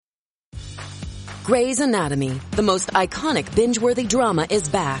Grey's Anatomy, the most iconic binge-worthy drama, is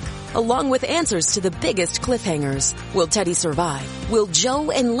back, along with answers to the biggest cliffhangers. Will Teddy survive? Will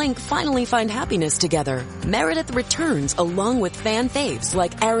Joe and Link finally find happiness together? Meredith returns along with fan faves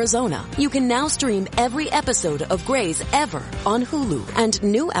like Arizona. You can now stream every episode of Grey's ever on Hulu, and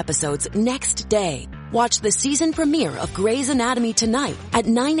new episodes next day. Watch the season premiere of Grey's Anatomy tonight at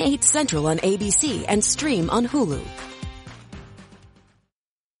 9/8 Central on ABC and stream on Hulu.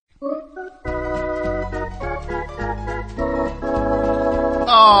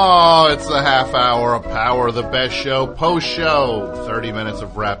 Oh, it's the half hour of Power, the best show, post-show. 30 minutes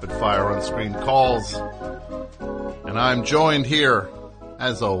of rapid-fire on-screen calls. And I'm joined here,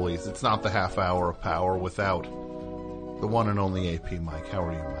 as always. It's not the half hour of Power without the one and only AP Mike. How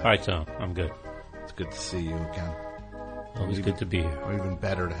are you, Mike? Hi, Tom. I'm good. It's good to see you again. Always good to be here. Or even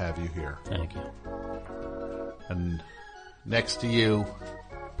better to have you here. Thank you. And next to you,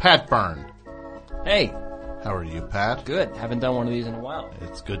 Pat Byrne. Hey. How are you, Pat? Good. Haven't done one of these in a while.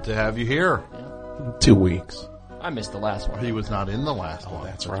 It's good to have you here. Yeah. 2 weeks. I missed the last one. He was not in the last one.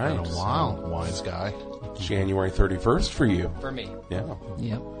 That's It's right. been a while, wise guy. January 31st for you. For me. Yeah.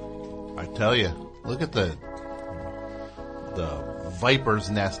 Yep. I tell you, look at the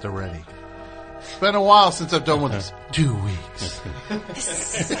viper's nest already. It's been a while since I've done one of these. 2 weeks.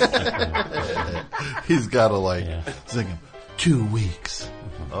 He's got to sing him. 2 weeks.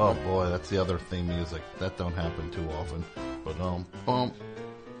 Oh boy, that's the other theme music. That don't happen too often. Ba-dum-bum.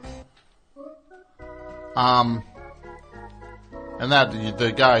 And that,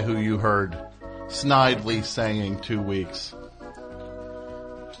 the guy who you heard snidely saying 2 weeks.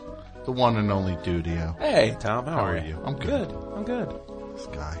 The one and only Dudio. Hey, Tom, how are you? I'm good. I'm good. This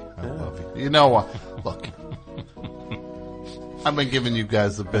guy, I love you. You know what? Look, I've been giving you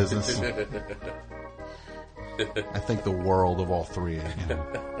guys the business. I think the world of all three of you.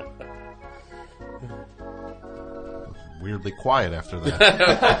 Weirdly quiet after that.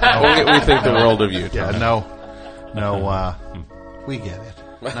 We think the world of you, Tom. Yeah, no, we get it.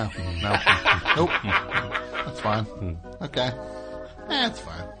 No, nope. That's fine. Okay. It's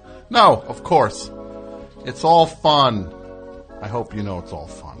fine. No, of course. It's all fun. I hope you know it's all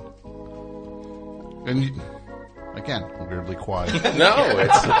fun. And again, weirdly quiet. No,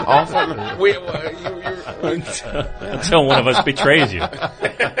 it's all fun. Until one of us betrays you.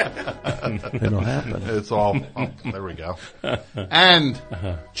 It'll happen. It's all... Oh, there we go. And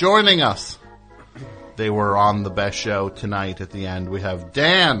joining us, they were on the best show tonight at the end. We have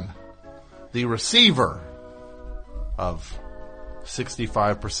Dan, the receiver of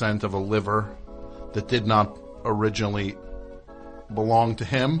 65% of a liver that did not originally belong to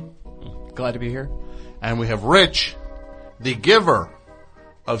him. Glad to be here. And we have Rich, the giver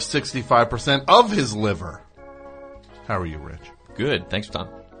of 65% of his liver. How are you, Rich? Good. Thanks, Tom.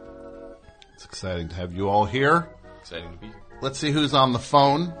 It's exciting to have you all here. Exciting to be here. Let's see who's on the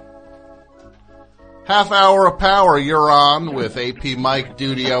phone. Half hour of Power, you're on with AP Mike,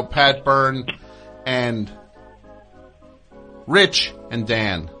 Dudio, Pat Byrne, and Rich and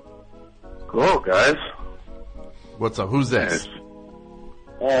Dan. Cool, guys. What's up? Who's this?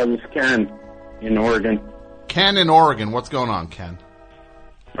 This is Ken in Oregon. Ken in Oregon. What's going on, Ken?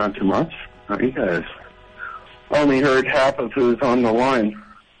 Not too much. How are you guys? Only heard half of who's on the line.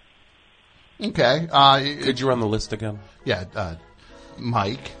 Okay. Could you run the list again? Yeah,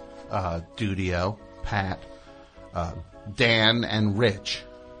 Mike, Dudio, Pat, Dan, and Rich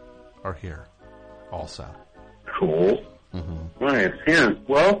are here also. Cool. Mm-hmm. Nice. Yeah.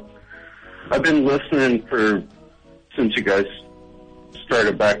 Well, I've been listening since you guys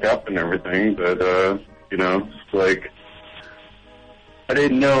started back up and everything, but, it's like, I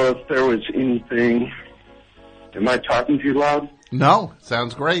didn't know if there was anything. Am I talking too loud? No,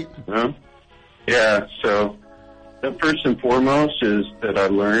 sounds great. No? Yeah, so the first and foremost is that I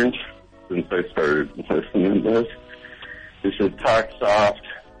learned since I started listening to this is to talk soft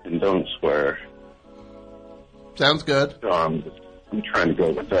and don't swear. Sounds good. So I'm trying to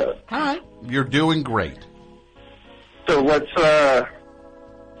go with that. All right. You're doing great. So what's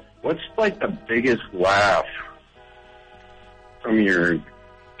like the biggest laugh from your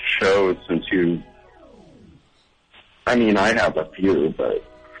show since I have a few, but...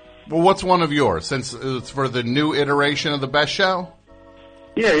 Well, what's one of yours? Since it's for the new iteration of the best show?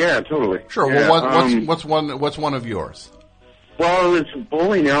 Yeah, totally. Sure. Yeah, well, what's one of yours? Well, it's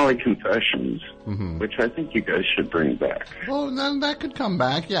Bowling Alley Confessions, which I think you guys should bring back. Well, then that could come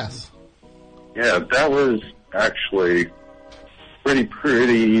back, yes. Yeah, that was actually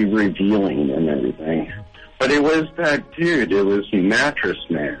pretty revealing and everything. But it was that dude. It was Mattress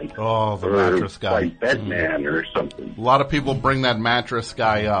Man. Oh, the mattress guy. Like Bed Man or something. A lot of people bring that mattress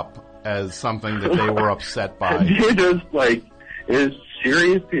guy up as something that they were upset by. Dude was like, as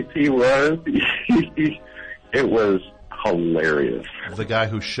serious as he was, it was hilarious. The guy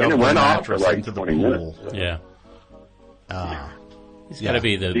who shoved And the it went on for mattress like into the 20 pool. minutes. Yeah. He's Yeah. got to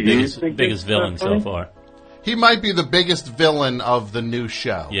be the Do you biggest think biggest it's villain that so funny? far. He might be the biggest villain of the new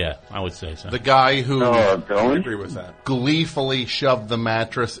show. Yeah, I would say so. The guy who Oh, I villain? agree with that. gleefully shoved the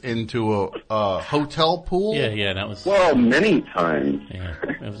mattress into a hotel pool yeah, that was. Well, many times. Yeah,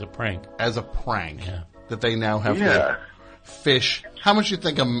 it was a prank. as a prank Yeah. that they now have Yeah. to fish. How much do you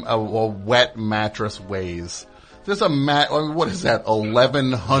think a wet mattress weighs? There's a what is that?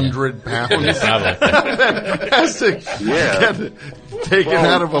 1,100 pounds Probably. has to Yeah. get taken Well,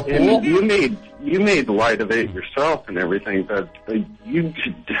 out of a and pool. you made light of it yourself and everything, but you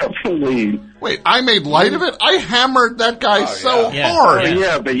could definitely. Wait, I made light of it. I hammered that guy so Yeah. hard. Yeah.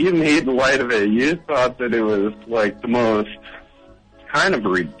 Yeah, but you made light of it. You thought that it was like the most kind of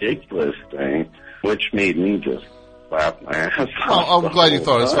ridiculous thing, which made me just laugh my ass off. Well, I'm glad you the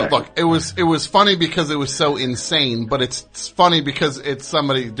thought it was whole fun. time. Look, it was funny because it was so insane, but it's funny because it's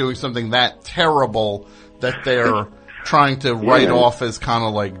somebody doing something that terrible that they're trying to write Yeah. off as kind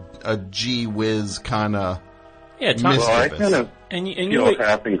of like a gee whiz kind of. Yeah, Tom. Missed Well, I this. kind of And you feel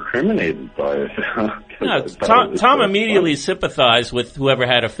half incriminated by it. 'Cause no, I thought it Tom, was Tom so immediately funny. sympathized with whoever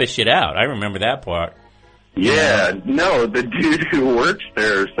had to fish it out. I remember that part. Yeah, no, the dude who works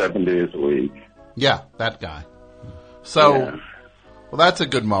there 7 days a week. Yeah, that guy. So, Yeah. well, that's a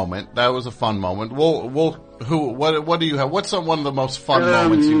good moment. That was a fun moment. What do you have? What's one of the most fun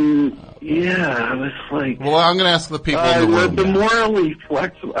moments you? Yeah, I was like, Well, I'm going to ask the people in the room. the now. morally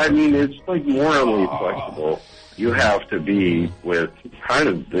flexible. I mean, it's like morally flexible. You have to be with kind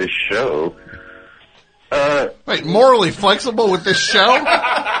of this show. Wait, morally flexible with this show?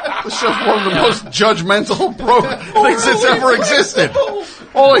 This show's one of the most judgmental things that's ever existed.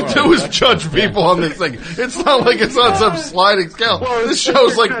 All I do is judge people on this thing. It's not like it's on some sliding scale. Well, This it's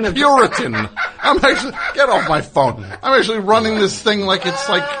show's like kind of- Puritan. I'm actually, get off my phone. I'm actually running this thing like it's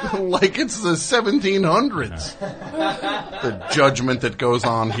the 1700s. The judgment that goes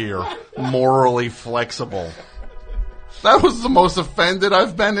on here. Morally flexible. That was the most offended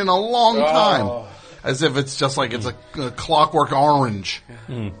I've been in a long time. As if it's just like it's a Clockwork Orange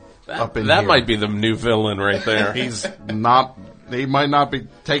up in That here. might be the new villain right there. He's not. He might not be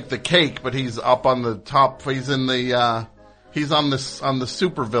take the cake, but he's up on the top. He's in the. He's on the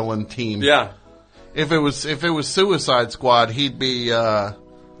supervillain team. Yeah. If it was Suicide Squad, he'd be The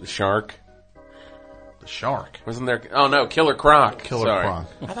shark. the Shark. Wasn't there? Oh no, Killer Croc. Killer Sorry. Croc.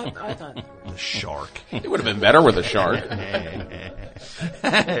 I thought The Shark. it would have been better with a shark.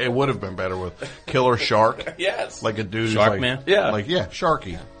 It would have been better with Killer Shark. Yes. Like a dude who's Shark like, Man? Yeah. Like, yeah,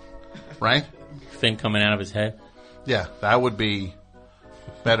 Sharky. Right? Fin coming out of his head. Yeah, that would be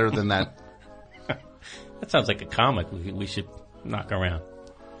better than that That sounds like a comic we should knock around.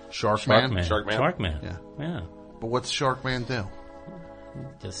 Shark Man. Sharkman. Sharkman. Yeah. Yeah. But what's Shark Man do?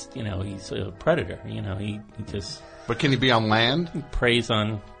 Just, he's a predator. He just But can he be on land? preys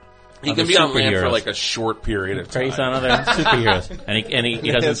on He other can be on land for superheroes. like a short period of time. Preys on other superheroes. And he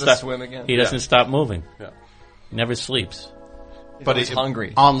doesn't has to stop swim again. He doesn't stop moving. Yeah. He never sleeps. But He's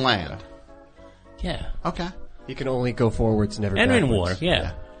hungry. on land. Yeah. Okay. He can only go forwards, never And in backwards. war,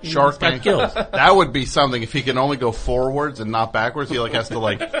 yeah. Shark He's got Man. gills. That would be something if he can only go forwards and not backwards. He has to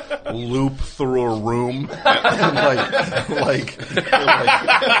loop through a room and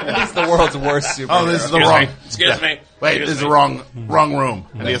He's the world's worst superhero. oh, this is the wrong. Excuse me. Wait, this is the wrong room,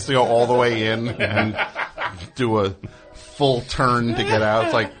 and he has to go all the way in and do a full turn to get out.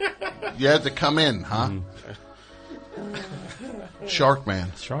 It's like you had to come in, huh? Shark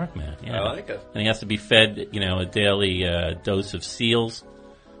Man. Sharkman, yeah. I like it. And he has to be fed, a daily dose of seals,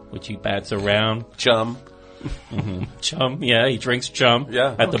 which he bats around. Chum. Chum, yeah, he drinks chum.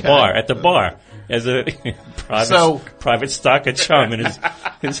 Yeah. At the bar. At the bar. As a private stock of chum in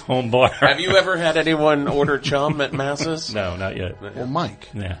his home bar. Have you ever had anyone order chum at masses? No, not yet. Well, Mike,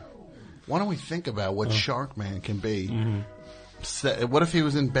 Yeah. why don't we think about what Shark Man can be? What if he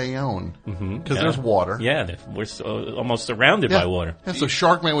was in Bayonne? Because there's water. Yeah, we're almost surrounded by water. Yeah, so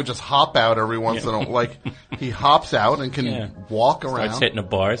Sharkman would just hop out every once in a while. He hops out and can Yeah. walk Starts around. hitting the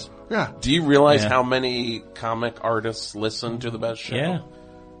bars. Yeah. Do you realize Yeah. how many comic artists listen to the best show? Yeah.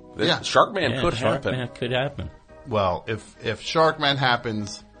 Yeah. Sharkman Yeah, could happen. Sharkman could happen. Well, if Sharkman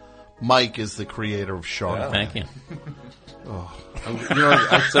happens, Mike is the creator of Sharkman. Thank you.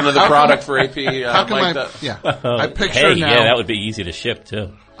 It's another product for AP. How can I picture now. Yeah, that would be easy to ship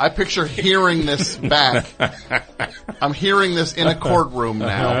too. I picture hearing this back. I'm hearing this in a courtroom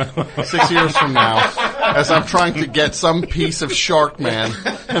now, 6 years from now, as I'm trying to get some piece of Sharkman,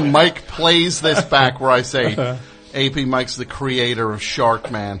 and Mike plays this back where I say, AP Mike's the creator of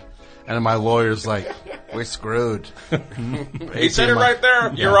Sharkman, and my lawyer's like, we're screwed. He said it right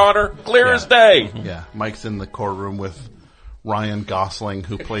there, Your Honor, clear as day. Yeah, Mike's in the courtroom with Ryan Gosling,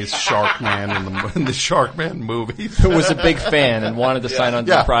 who plays Sharkman in the Sharkman movies. Who was a big fan and wanted to sign on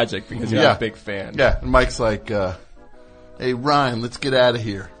to the project because he was a big fan. Yeah, and Mike's like, hey, Ryan, let's get out of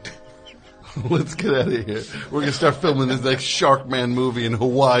here. Let's get out of here. We're going to start filming this next Sharkman movie in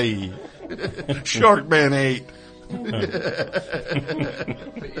Hawaii. Sharkman 8.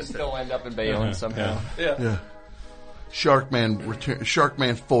 But you still end up in Bayonne somehow. Yeah.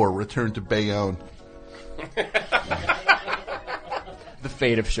 Sharkman 4, Return to Bayonne. The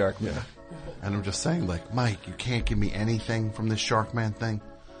fate of Sharkman. And I'm just saying, like, Mike, you can't give me anything from this Sharkman thing.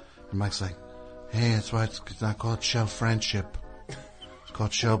 And Mike's like, hey, that's why it's not called show friendship. It's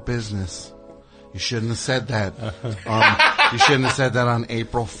called show business. You shouldn't have said that. You shouldn't have said that on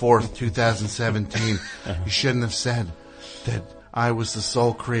April 4th, 2017. You shouldn't have said that I was the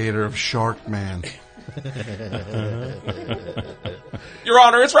sole creator of Sharkman. Your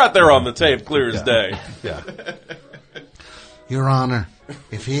Honor, it's right there on the tape, clear as day. Yeah. Your Honor,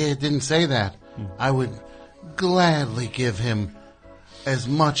 if he didn't say that, I would gladly give him as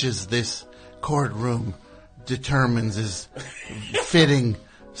much as this courtroom determines is fitting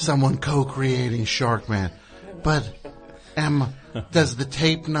someone co-creating Sharkman. But, Emma, does the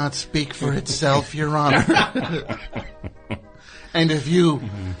tape not speak for itself, Your Honor? And if you,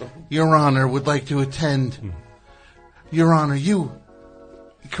 Your Honor, would like to attend, Your Honor, you...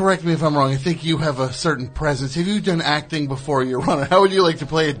 Correct me if I'm wrong. I think you have a certain presence. Have you done acting before, Your Honor? How would you like to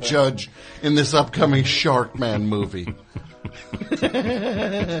play a judge in this upcoming Sharkman movie?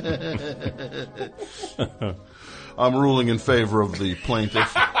 I'm ruling in favor of the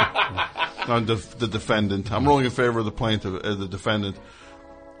plaintiff. The defendant. I'm ruling in favor of the plaintiff, the defendant.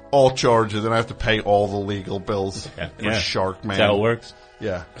 All charges, and I have to pay all the legal bills for Sharkman. That's how it works.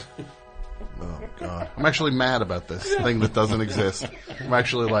 Yeah. Oh, God. I'm actually mad about this thing that doesn't exist. I'm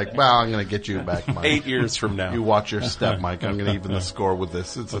actually like, well, I'm going to get you back, Mike. 8 years from now. You watch your step, Mike. I'm going to even the score with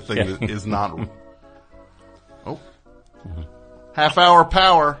this. It's a thing that is not... Oh. Half-hour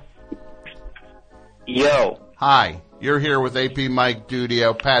power. Yo. Hi. You're here with AP Mike,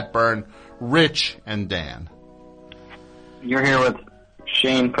 Dudio, Pat Byrne, Rich, and Dan. You're here with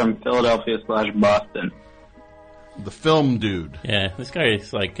Shane from Philadelphia/Boston. The film dude. Yeah, this guy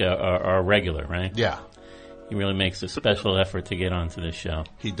is like our regular, right? Yeah. He really makes a special effort to get onto this show.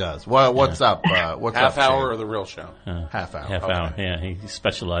 He does. Well, what's up? What's half up, hour Shane? or the real show? Half hour. Half hour, yeah. He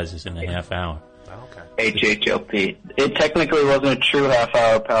specializes in the half hour. Okay. HHLP. It technically wasn't a true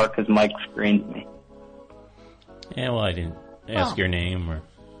half-hour power because Mike screened me. Yeah, well, I didn't ask your name or...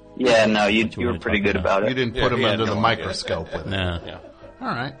 Yeah, no, you were pretty good about it. You didn't put him under the microscope with it. No. Yeah. All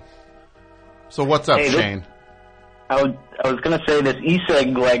right. So what's up, Shane? I was going to say this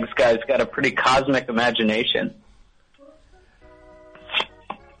Eseg Legs guy's got a pretty cosmic imagination.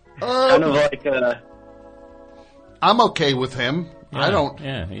 Kind of like I'm okay with him. Yeah, I don't...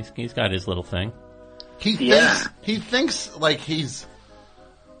 Yeah, he's got his little thing. He thinks like he's...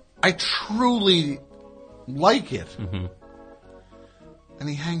 I truly like it. Mm-hmm. And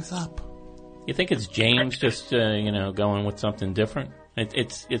he hangs up. You think it's James just, going with something different?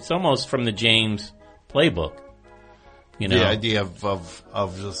 It's almost from the James playbook. You know? The idea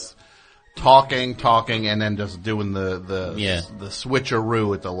of just talking, and then just doing the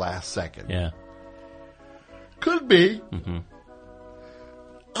switcheroo at the last second. Yeah. Could be. Mm-hmm.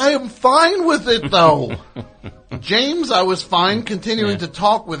 I am fine with it, though. James, I was fine continuing to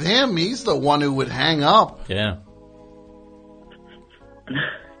talk with him. He's the one who would hang up. Yeah.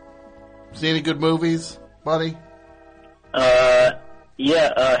 See any good movies, buddy? Harold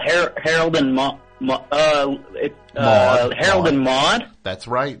and Harold and Maude. That's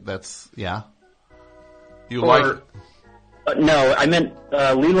right. You like? No, I meant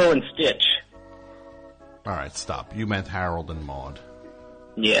Lilo and Stitch. All right, stop. You meant Harold and Maude.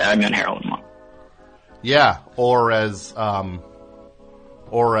 Yeah, I meant Harold and Maude. Yeah, or as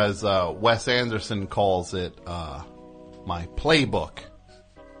Wes Anderson calls it, my playbook.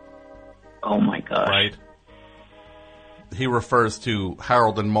 Oh my gosh! Right. He refers to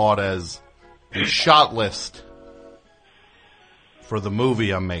Harold and Maude as the shot list for the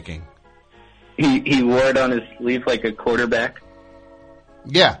movie I'm making. He wore it on his sleeve like a quarterback.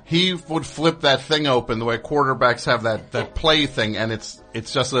 Yeah, he would flip that thing open the way quarterbacks have that play thing, and it's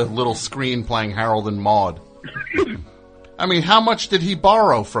just a little screen playing Harold and Maude. I mean, how much did he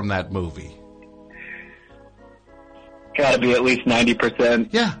borrow from that movie? Gotta be at least 90%.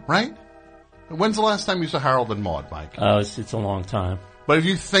 Yeah, right? When's the last time you saw Harold and Maude, Mike? Oh, it's a long time. But if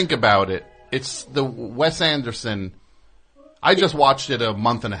you think about it, it's the Wes Anderson. I just watched it a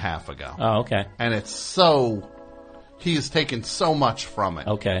month and a half ago. Oh, okay. And it's so... He has taken so much from it.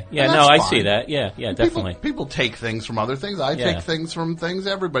 Okay. Yeah, no, I see that. Yeah, definitely. People take things from other things. I take things from things.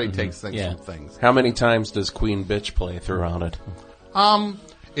 Everybody takes things from things. How many times does Queen Bitch play throughout it?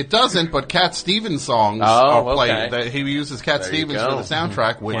 It doesn't, but Cat Stevens songs are played. Okay. He uses Cat Stevens for the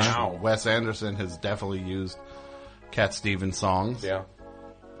soundtrack, which Wes Anderson has definitely used Cat Stevens songs. Yeah.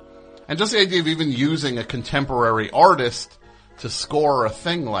 And just the idea of even using a contemporary artist to score a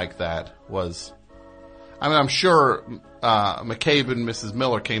thing like that was... I mean, I'm sure McCabe and Mrs.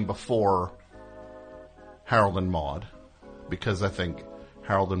 Miller came before Harold and Maude, because I think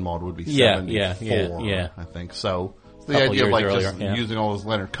Harold and Maude would be 74. Yeah. I think so. The idea of like earlier, just using all those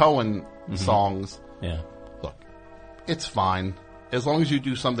Leonard Cohen songs. Yeah. Look, it's fine as long as you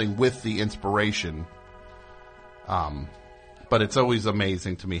do something with the inspiration. But it's always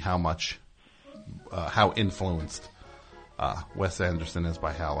amazing to me how influenced Wes Anderson is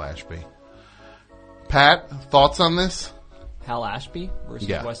by Hal Ashby. Pat, thoughts on this? Hal Ashby versus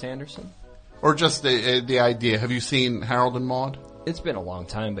Wes Anderson? Or just the idea. Have you seen Harold and Maude? It's been a long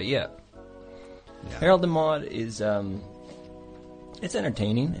time, but yeah. Harold and Maude is, it's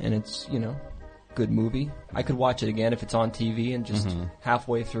entertaining, and it's, good movie. I could watch it again if it's on TV, and just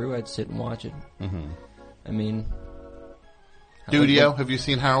halfway through I'd sit and watch it. Mm-hmm. I mean... Dudio, have you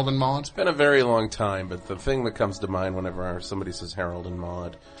seen Harold and Maude? It's been a very long time, but the thing that comes to mind whenever somebody says Harold and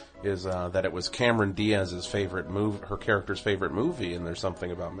Maude is that it was Cameron Diaz's favorite movie, her character's favorite movie, and There's Something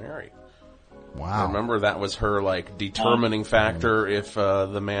About Mary. Wow. Remember, that was her, determining factor if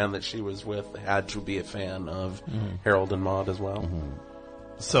the man that she was with had to be a fan of Harold and Maude as well. Mm-hmm.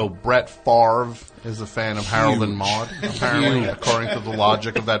 So Brett Favre is a fan of Harold and Maude, apparently, according to the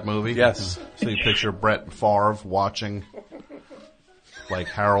logic of that movie. Yes. So you picture Brett Favre watching,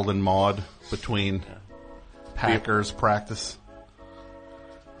 Harold and Maude between Packers practice.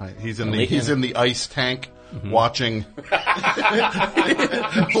 Right. He's in the ice tank watching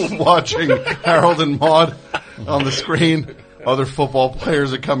Harold and Maude on the screen. Other football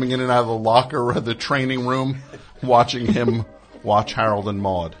players are coming in and out of the locker or the training room watching him watch Harold and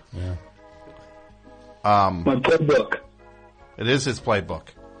Maude. Yeah. My playbook. It is his playbook.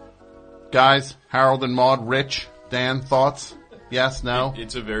 Guys, Harold and Maude, Rich, Dan, thoughts? Yes, no?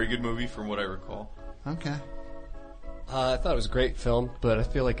 It's a very good movie from what I recall. Okay. I thought it was a great film, but I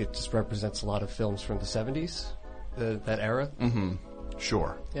feel like it just represents a lot of films from the 70s, that era. Mm-hmm.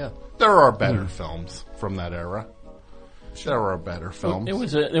 Sure. Yeah. There are better films from that era. There are better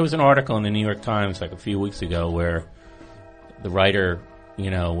films. There was an article in the New York Times a few weeks ago where the writer,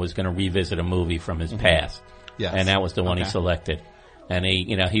 was going to revisit a movie from his past. Yes. And that was the one he selected. And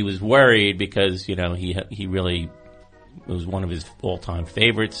he was worried because, he really, it was one of his all-time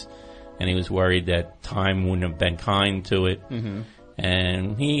favorites. And he was worried that time wouldn't have been kind to it. Mm-hmm.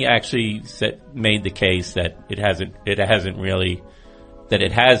 And he actually made the case that it hasn't really, that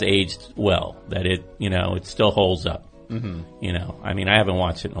it has aged well, that it still holds up. Mm-hmm. I mean, I haven't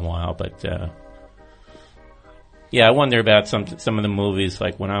watched it in a while, but, I wonder about some of the movies.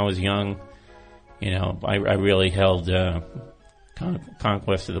 Like when I was young, I really held,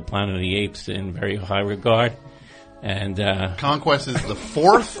 Conquest of the Planet of the Apes in very high regard. And Conquest is the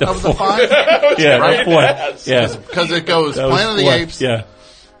fourth of the five? Yeah, right? Fourth. Yeah. Because it goes Planet of the Apes,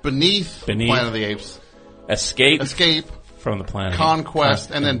 Beneath Planet of the Apes, Escape from the Planet,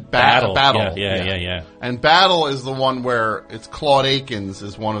 Conquest, and then Battle. Yeah. And Battle is the one where it's Claude Akins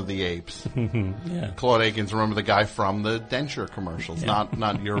is one of the apes. Yeah. Claude Akins, remember the guy from the denture commercials,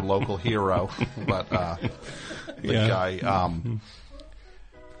 not your local hero, but the guy.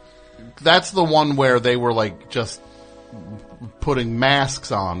 That's the one where they were just putting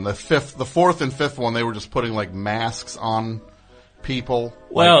masks on. The fourth and fifth one, they were just putting masks on people.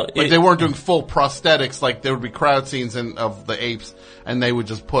 Well, they weren't doing full prosthetics. There would be crowd scenes of the apes, and they would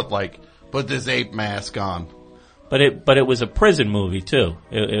just put this ape mask on. But it was a prison movie too.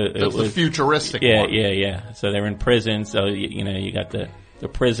 It was the futuristic one. Yeah. So they're in prison. So you got the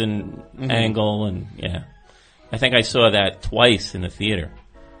prison angle, and I think I saw that twice in the theater,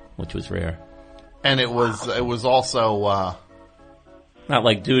 which was rare. And it was also not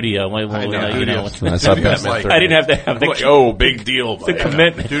like Dudio. I didn't have to have the big deal. The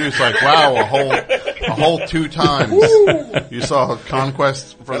commitment. Dudio's wow, a A whole 2 times. You saw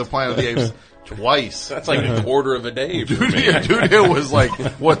Conquest for the Planet of the Apes twice. That's like a quarter of a day for me. Dude, it was like,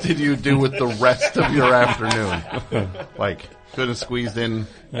 what did you do with the rest of your afternoon? Like, could have squeezed in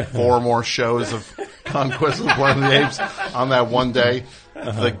 4 more shows of Conquest of the Planet of the Apes on that one day.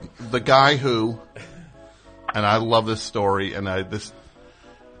 The guy who, and I love this story, and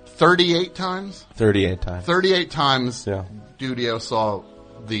 38 times? 38 times. 38 times Yeah. Dudio saw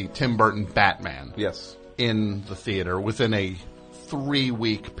the Tim Burton Batman. Yes. In the theater within a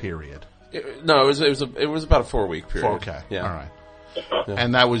 3-week period. It was about a 4-week period. Okay. Yeah. All right. Yeah.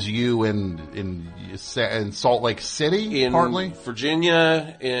 And that was you in Salt Lake City, in partly?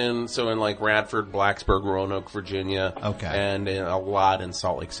 Virginia, in like Radford, Blacksburg, Roanoke, Virginia. Okay. And a lot in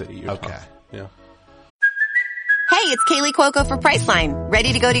Salt Lake City, Utah. Okay. Yeah. Hey, it's Kaylee Cuoco for Priceline.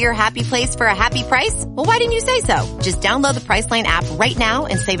 Ready to go to your happy place for a happy price? Well, why didn't you say so? Just download the Priceline app right now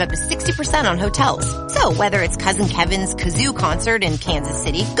and save up to 60% on hotels. So whether it's Cousin Kevin's Kazoo Concert in Kansas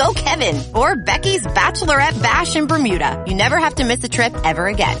City, go Kevin, or Becky's Bachelorette Bash in Bermuda, you never have to miss a trip ever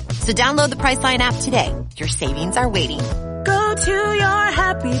again. So download the Priceline app today. Your savings are waiting. Go to your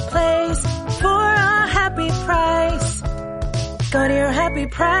happy place for a happy price. Go to your happy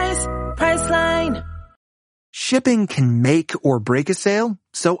price, Priceline. Shipping can make or break a sale,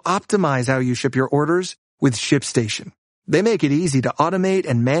 so optimize how you ship your orders with ShipStation. They make it easy to automate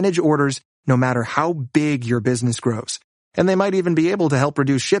and manage orders no matter how big your business grows. And they might even be able to help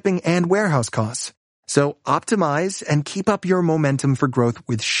reduce shipping and warehouse costs. So optimize and keep up your momentum for growth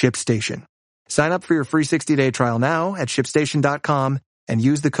with ShipStation. Sign up for your free 60-day trial now at ShipStation.com and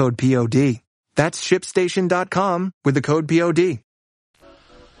use the code POD. That's ShipStation.com with the code POD.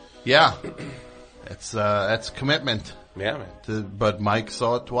 Yeah. That's commitment. Yeah, man. But Mike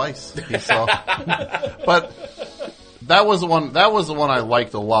saw it twice. He saw, but that was the one I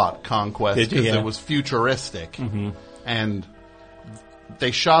liked a lot. Conquest, because it was futuristic, and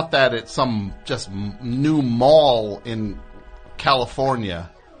they shot that at some just new mall in California.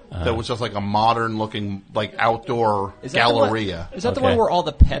 That was just like a modern looking, like outdoor Galleria. Is that the one where all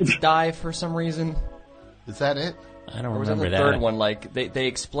the pets die for some reason? Is that it? I don't or was remember that the that. third one? Like they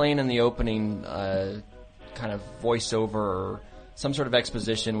explain in the opening, kind of voiceover or some sort of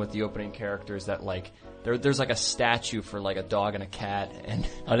exposition with the opening characters that like there's like a statue for like a dog and a cat, and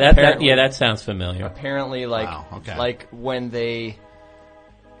that sounds familiar. Apparently, like wow, okay. like when they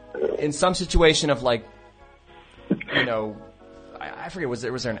in some situation of like, you know, I forget, was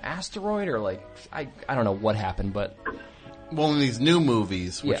there an asteroid or like I don't know what happened, but well, in these new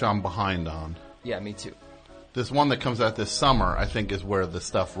movies, which I'm behind on. Yeah, me too. This one that comes out this summer, I think, is where the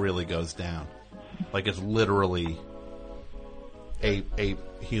stuff really goes down. Like, it's literally ape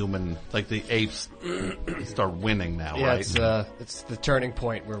human. Like, the apes start winning now, right? It's the turning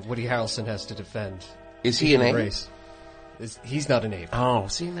point where Woody Harrelson has to defend. Is he an ape? Race. He's not an ape. Oh,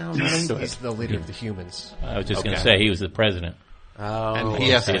 see, now I'm not into it. He's the leader of the humans. I was just going to say he was the president. Oh, and he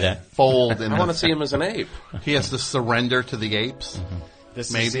has to fold. I want to see him as an ape. He has to surrender to the apes.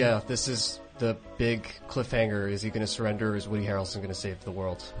 This is the big cliffhanger. Is he going to surrender, or is Woody Harrelson going to save the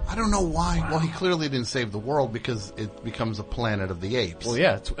world? I don't know why. Wow. Well, he clearly didn't save the world because it becomes a planet of the apes. Well,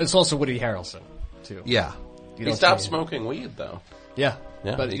 yeah, it's also Woody Harrelson, too. Yeah. He stopped smoking weed, though. Yeah,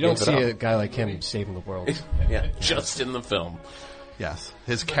 but you don't see a guy like him saving the world. Yeah, just in the film. Yes.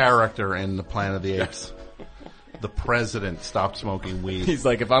 His character in the Planet of the Apes. The president stopped smoking weed. He's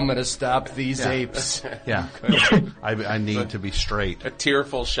like, if I'm going to stop these apes. Yeah. I need to be straight. A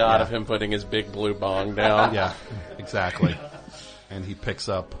tearful shot of him putting his big blue bong down. Yeah, exactly. And he picks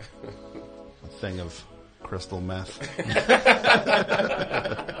up a thing of crystal meth.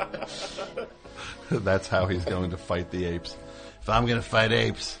 That's how he's going to fight the apes. If I'm going to fight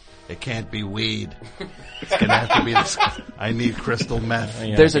apes, it can't be weed. It's going to have to be this. I need crystal meth.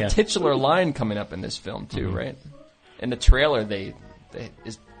 Yeah, there's a titular line coming up in this film, too, right? In the trailer,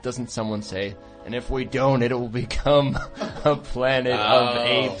 doesn't someone say, and if we don't, it will become a planet of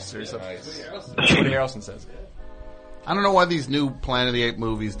apes or something. That's what Woody Harrelson says. I don't know why these new Planet of the Apes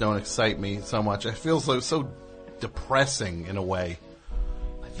movies don't excite me so much. It feels so depressing in a way.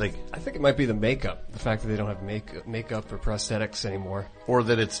 I think it might be the makeup. The fact that they don't have makeup or prosthetics anymore. Or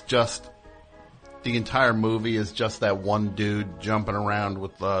that it's just, the entire movie is just that one dude jumping around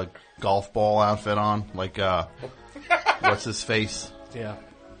with a golf ball outfit on. Like, what's his face? Yeah.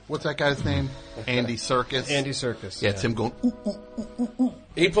 What's that guy's name? Andy Serkis. Andy Serkis. Yeah, it's him going, ooh, ooh, ooh, ooh, ooh.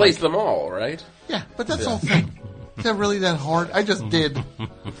 He plays them all, right? Yeah, but that's the whole thing. Is that really that hard? I just did.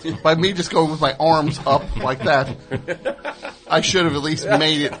 By me just going with my arms up like that, I should have at least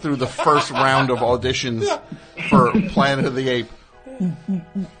made it through the first round of auditions for Planet of the Apes.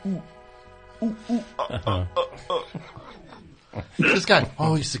 This guy,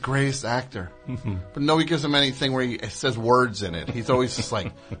 he's the greatest actor. But nobody gives him anything where he says words in it. He's always just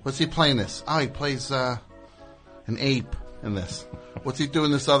like, what's he playing this? He plays an ape in this. What's he doing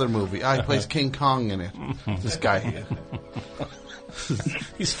in this other movie? He plays King Kong in it. This guy.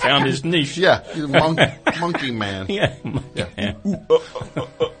 He's found his niche. Yeah, he's a monkey man. Yeah, monkey man.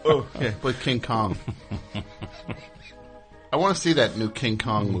 Yeah, play King Kong. I want to see that new King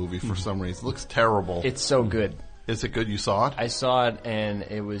Kong movie for some reason. It looks terrible. It's so good. Is it good? You saw it? I saw it, and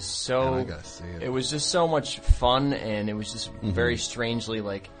it was so... I gotta see it. It was just so much fun, and it was just very strangely,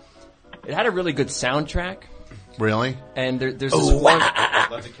 like... It had a really good soundtrack. Really? And there's this one...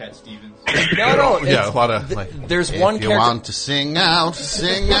 Lots of Cat Stevens. No. Yeah, a lot of... There's one character... If you want to sing out,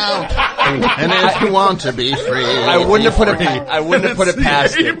 sing out. And if you want to be free, I wouldn't have put it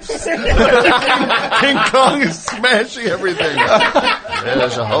past him. King Kong is smashing everything.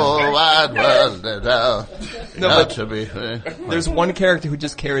 There's a whole wide world to be free. There's one character who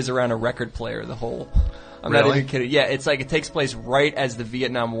just carries around a record player the whole... I'm not even kidding. Yeah, it's like it takes place right as the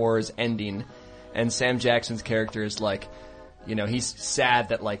Vietnam War is ending, and Sam Jackson's character is like, he's sad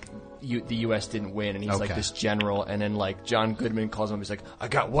that like the U.S. didn't win, and he's like this general, and then like John Goodman calls him up, he's like, I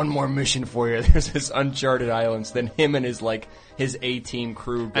got one more mission for you. There's this uncharted islands. Then him and his A-team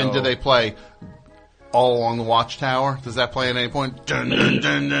crew go. And do they play All Along the Watchtower? Does that play at any point? Dun, dun,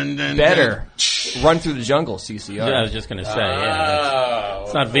 dun, dun, dun, Better. Run Through the Jungle, CCR. Yeah, I was just going to say,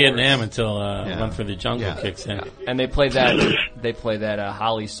 it's not Vietnam until Run Through the Jungle kicks in. And they play that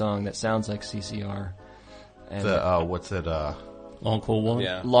Holly song that sounds like CCR. And what's it? Long Cool Woman?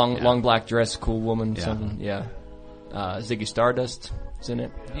 Yeah. Long black dress, cool woman, something. Yeah. Ziggy Stardust is in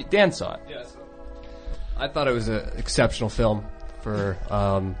it. Dan saw it. Yeah, I thought it was an exceptional film for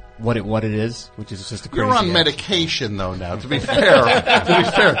what it is, which is just a crazy. You're on medication though now. To be fair,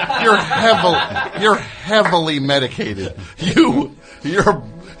 you're heavily medicated. Your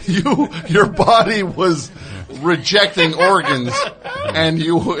body was rejecting organs, and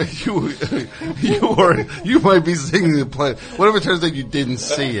you might be singing the play. What if it turns out you didn't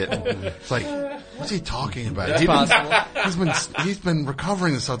see it? It's like, what's he talking about? It's possible. He's been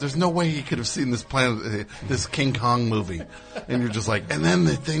recovering this stuff. There's no way he could have seen this King Kong movie. And you're just like, and then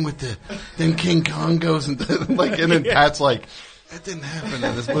the thing with then King Kong goes and then Pat's like, that didn't happen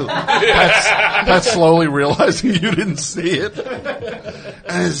in this movie. Pat's slowly realizing you didn't see it. And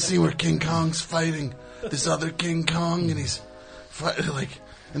there's a scene where King Kong's fighting this other King Kong, and he's fighting,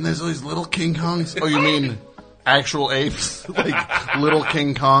 and there's all these little King Kongs. Oh, you mean actual apes? Like little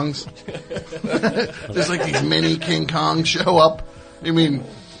King Kongs? There's like these mini King Kongs show up. You mean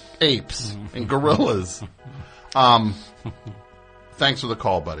apes and gorillas? Thanks for the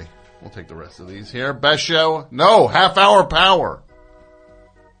call, buddy. We'll take the rest of these here. Best show? No, half hour power.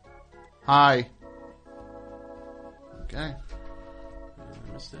 Hi. Okay.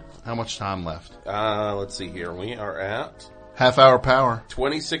 How much time left? Let's see here. We are at half hour power.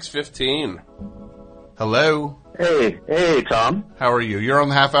 26:15. Hello. Hey, Tom. How are you? You're on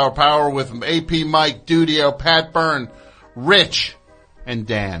the half hour power with AP Mike, Dudio, Pat Byrne, Rich, and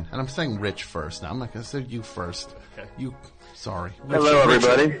Dan. And I'm saying Rich first. Now I'm not going to say you first. Okay. You. Sorry. Hello,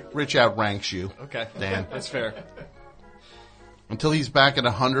 everybody. Rich outranks you. Okay. Dan. That's fair. Until he's back at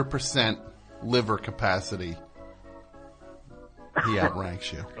 100% liver capacity, he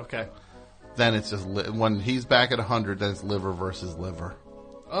outranks you. Okay. Then it's just, when he's back at 100, then it's liver versus liver.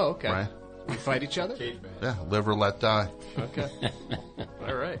 Oh, okay. Right? We fight each other? Yeah, liver let die. Okay.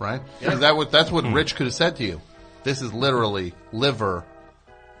 All right. Right? Yeah. That's what Rich could have said to you. This is literally liver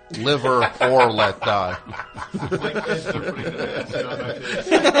or let die.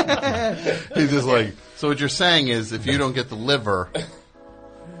 He's just like, so what you're saying is if you don't get the liver,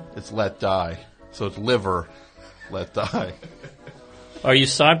 it's let die. So it's liver, let die. Are you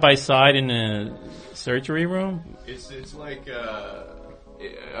side by side in the surgery room? It's like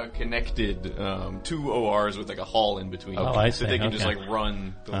connected two ORs with like a hall in between. Oh, I so see. they can just Okay. like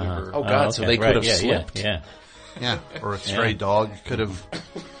run the liver. Oh, God, so they could have slipped. Yeah. Yeah, or a stray dog could have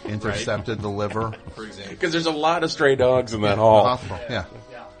intercepted the liver. For example. Because there's a lot of stray dogs in that hall. Hospital. Yeah.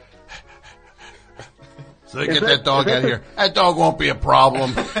 So they get that dog out of here. That dog won't be a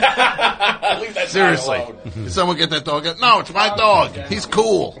problem. Seriously. Did someone get that dog out? No, it's my dog. He's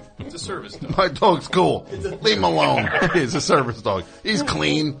cool. It's a service dog. My dog's cool. Leave him alone. He's a service dog. He's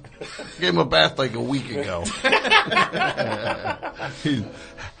clean. Gave him a bath like a week ago.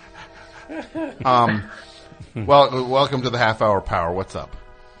 Well, welcome to the half hour power. What's up?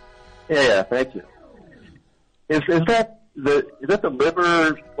 Yeah, thank you. Is that the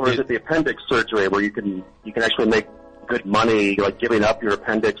liver, or is it the appendix surgery where you can actually make good money, like giving up your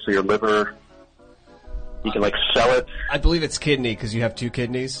appendix or your liver You can like sell it. I believe it's kidney because you have 2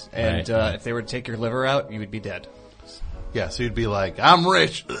 kidneys, and Right. if they were to take your liver out, you would be dead. Yeah, so you'd be like, I'm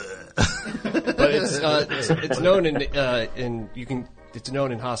rich. But it's known it's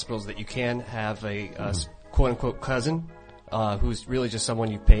known in hospitals that you can have a quote unquote cousin who's really just someone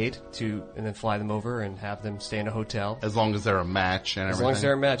you paid to, and then fly them over and have them stay in a hotel. As long as they're a match and everything. As long as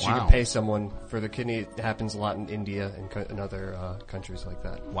they're a match, you Wow. can pay someone for the kidney. It happens a lot in India and in other countries like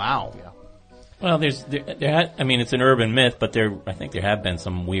that. Wow. Yeah. Well, it's an urban myth, but I think there have been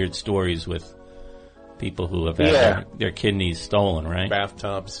some weird stories with people who have had their kidneys stolen, right?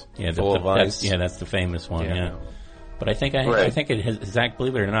 Bathtubs Yeah, full of ice. that's the famous one. Yeah. Yeah, but I think Right. I think it has. Zach,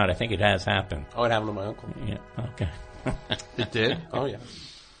 believe it or not, I think it has happened. Oh, it happened to my uncle. Yeah. Okay. It did? Oh, yeah.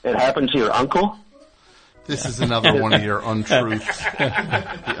 It happened to your uncle? This is another one of your untruths.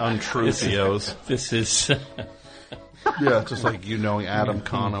 The untruthios. This is... Yeah, just like you knowing Adam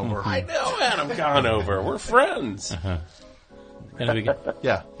Conover. I know Adam Conover. We're friends.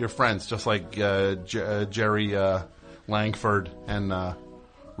 Yeah, you're friends, just like Jerry Langford and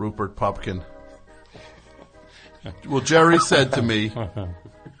Rupert Pupkin. Well, Jerry said to me,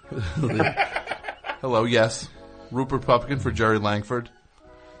 hello, yes, Rupert Pupkin for Jerry Langford.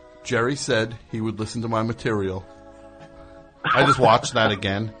 Jerry said he would listen to my material. I just watched that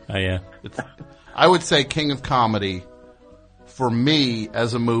again. Oh, yeah. I would say King of Comedy, for me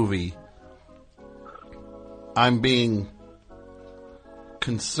as a movie, I'm being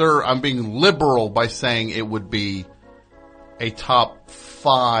liberal by saying it would be a top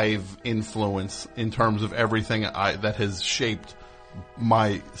 5 influence in terms of everything that has shaped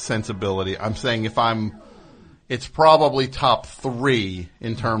my sensibility. I'm saying it's probably top 3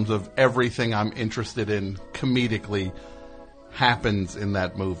 in terms of everything I'm interested in comedically happens in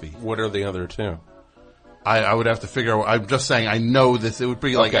that movie. What are the other 2? I would have to figure out. I'm just saying I know this. It would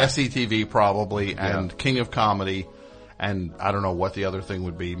be like SCTV probably and King of Comedy, and I don't know what the other thing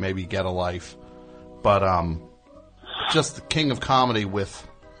would be. Maybe Get a Life. But just the King of Comedy with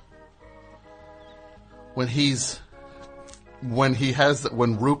when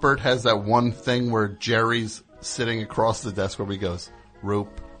Rupert has that one thing where Jerry's sitting across the desk where he goes,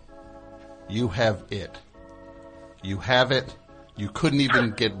 "Roop, you have it. You have it. You couldn't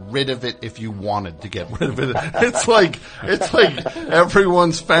even get rid of it if you wanted to get rid of it." It's like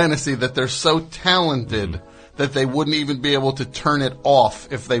everyone's fantasy that they're so talented that they wouldn't even be able to turn it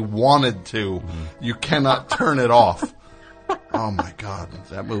off if they wanted to. You cannot turn it off. Oh my God,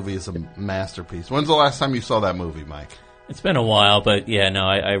 that movie is a masterpiece. When's the last time you saw that movie, Mike? It's been a while, but yeah, no,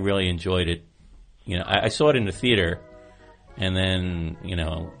 I really enjoyed it. You know, I saw it in the theater, and then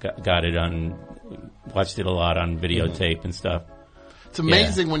watched it a lot on videotape and stuff. It's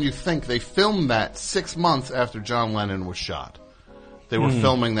amazing when you think they filmed that 6 months after John Lennon was shot. They were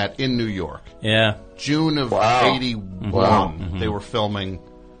filming that in New York. Yeah. June of 81, they were filming.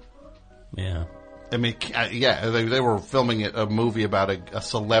 Yeah. I mean, they were filming a movie about a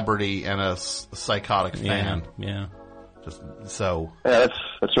celebrity and a psychotic fan. Yeah. Just so. Yeah,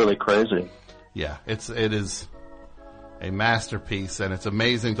 that's really crazy. Yeah, it is a masterpiece, and it's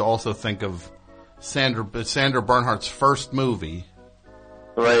amazing to also think of Sandra Bernhardt's first movie.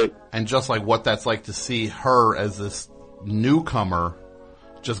 Right. And just like what that's like to see her as this newcomer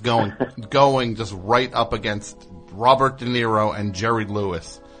just going just right up against Robert De Niro and Jerry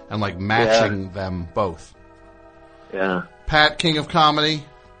Lewis and like matching them both. Yeah. Pat, King of Comedy,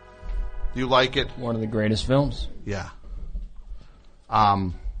 do you like it? One of the greatest films. Yeah.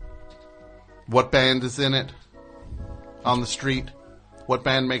 What band is in it? On the street? What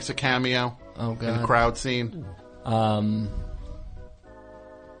band makes a cameo? Oh, God. In the crowd scene?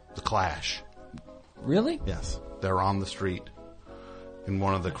 The Clash. Really? Yes. They're on the street in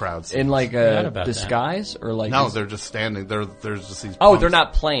one of the crowd scenes. In like a disguise or like? No, they're just standing. There's just these. Oh, they're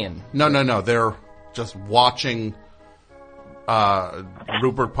not playing. No. They're just watching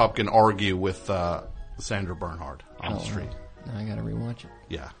Rupert Pupkin argue with Sandra Bernhard on the street. Now I gotta rewatch it.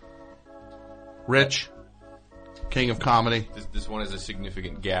 Yeah. Rich, King of Comedy. This one has a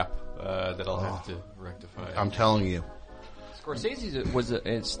significant gap that I'll have to rectify. I'm telling you. Scorsese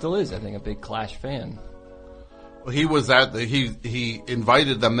it still is, I think, a big Clash fan. Well, he was he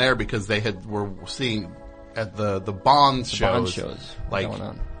invited them there because they were seeing at the Bond shows like going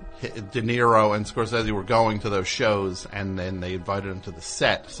on. De Niro and Scorsese were going to those shows, and then they invited him to the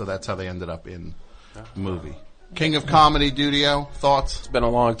set, so that's how they ended up in the movie. King of Comedy, Dudio, thoughts? It's been a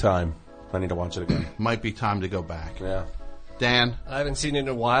long time. I need to watch it again. Might be time to go back. Yeah. Dan? I haven't seen it in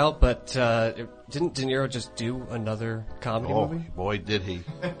a while, but didn't De Niro just do another comedy movie? Boy, did he.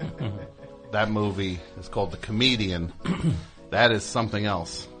 That movie is called The Comedian. That is something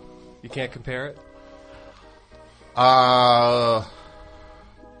else. You can't compare it?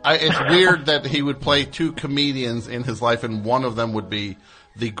 It's weird that he would play two comedians in his life, and one of them would be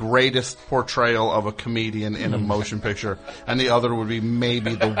the greatest portrayal of a comedian in a motion picture, and the other would be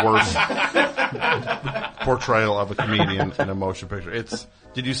maybe the worst portrayal of a comedian in a motion picture.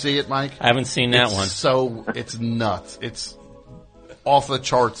 Did you see it, Mike? I haven't seen that one. It's nuts. It's off the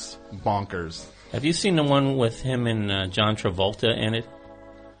charts bonkers. Have you seen the one with him and John Travolta in it?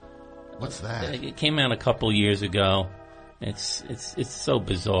 What's that? It came out a couple years ago. It's so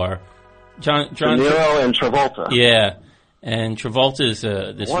bizarre. John De Niro and Travolta. Yeah, and Travolta's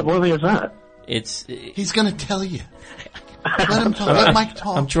this. What movie is that? He's going to tell you. Let him talk. Let Mike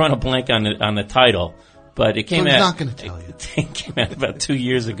talk. I'm drawing a blank on the title, but it came out. He's not going to tell you. It came out about 2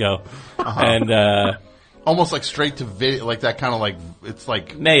 years ago, and almost like straight to video, like that kind of like it's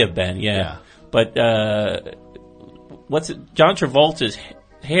like may have been, yeah. But John Travolta's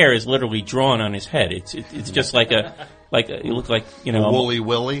hair is literally drawn on his head. It's just like it looked like, you know, Woolly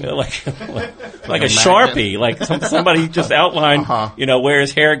Willy, like a Sharpie, like somebody just outlined, you know, where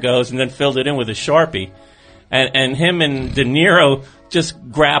his hair goes and then filled it in with a Sharpie, and him and De Niro just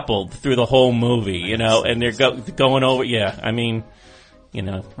grappled through the whole movie, you know, and they're going over, I mean, you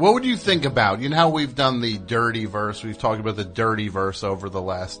know. What would you think about, you know how we've done the dirty verse, we've talked about the dirty verse over the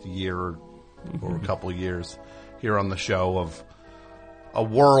last year or a couple of years here on the show, of a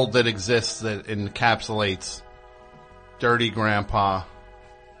world that exists that encapsulates dirty grandpa,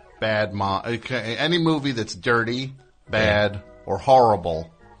 bad mom. Any movie that's dirty, bad, or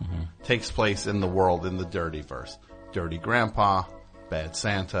horrible takes place in the world in the dirty verse. Dirty grandpa, bad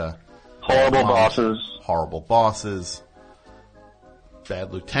Santa, horrible bosses. Horrible bosses.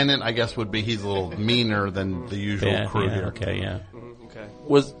 Bad lieutenant, I guess, would be, he's a little meaner than the usual crew here. Okay.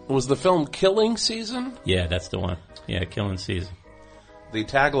 Was the film Killing Season? Yeah, that's the one. Yeah, Killing Season. The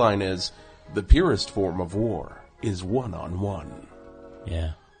tagline is, "The purest form of war is one-on-one."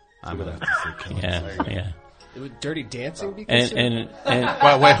 Yeah. I'm going to have to say Killing Season. Yeah. Would Dirty Dancing be and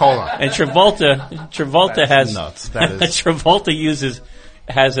wait, hold on. And Travolta That's has nuts. That is Travolta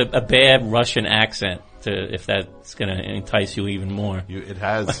has a bad Russian accent if that's going to entice you even more. It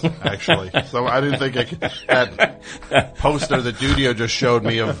has, actually. So I didn't think that poster that Dudio just showed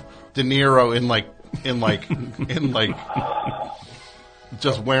me of De Niro in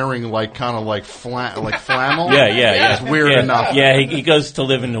just wearing kind of flannel. Yeah. It's weird enough. Yeah, he goes to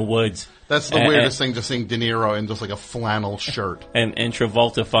live in the woods. That's the weirdest thing, just seeing De Niro in just like a flannel shirt. And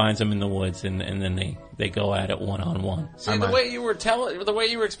Travolta finds him in the woods, and then they go at it one-on-one. See, the way you were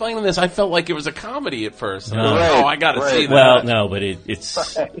explaining this, I felt like it was a comedy at first. No. I got to see that. Well, no, but it's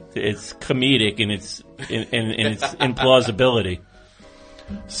comedic in its implausibility.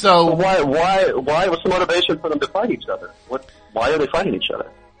 So why was the motivation for them to fight each other? Why are they fighting each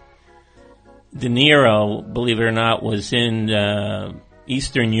other? De Niro, believe it or not, was in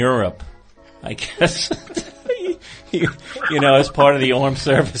Eastern Europe, I guess. As part of the armed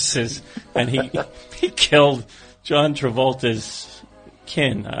services, and he killed John Travolta's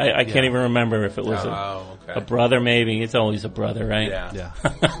kin. I can't even remember if it was a brother. Maybe it's always a brother, right? Yeah.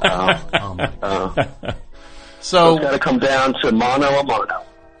 So it's got to come down to mano a mano.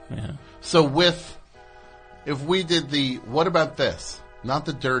 Yeah. So if we did what about this? Not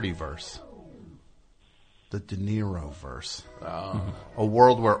the dirty verse. The De Niro verse. A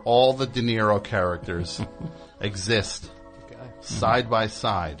world where all the De Niro characters exist side by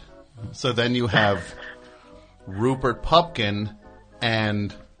side. So then you have Rupert Pupkin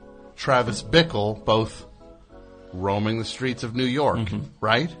and Travis Bickle both roaming the streets of New York,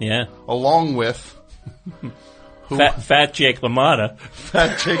 right? Yeah. Along with Fat Jake LaMotta.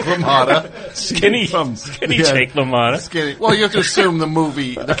 Skinny Jake LaMotta. Skinny. Well, you have to assume the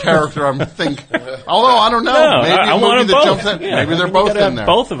character I'm thinking. Although, I don't know. No, maybe I a want movie them that both. jumps in. Yeah. Maybe they're both in there.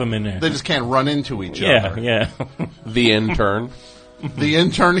 Both of them in there. They just can't run into each other. Yeah. The Intern. The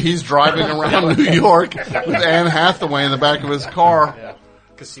Intern, he's driving around New York with Anne Hathaway in the back of his car. Yeah.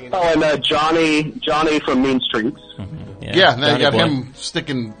 Casino. Oh, and Johnny from Mean Streets. Yeah, and then you got him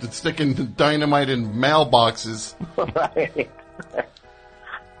sticking dynamite in mailboxes. Right.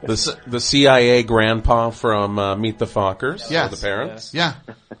 The CIA grandpa from Meet the Fockers. Yes. The parents. Yeah.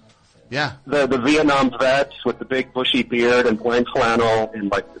 The Vietnam vet with the big bushy beard and plain flannel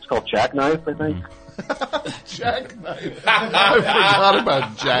and it's called Jackknife, I think. Jackknife. I forgot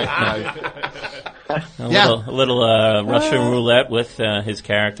about Jackknife. A little Russian roulette with his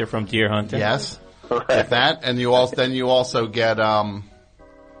character from Deer Hunter. Yes. With that, and you also get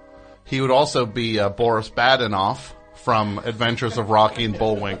he would also be Boris Badenov from Adventures of Rocky and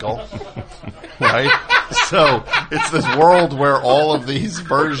Bullwinkle, right? So it's this world where all of these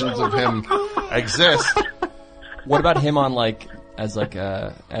versions of him exist, What about him on as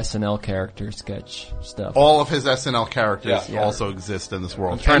a SNL character sketch stuff? All of his SNL characters Yeah. also exist in this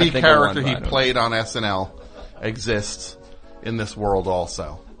world. I'm trying to Any think of one, character but he I don't played on SNL exists in this world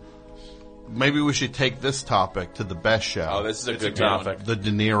also. Maybe we should take this topic to the best show. Oh, this is a good topic. The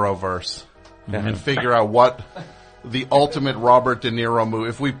De Niro verse. Mhm. And figure out what the ultimate Robert De Niro movie.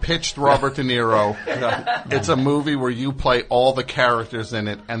 If we pitched Robert De Niro, it's a movie where you play all the characters in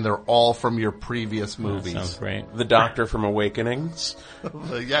it, and they're all from your previous movies. Sounds great. The Doctor from Awakenings.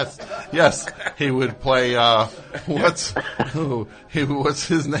 Yes. He would play. What's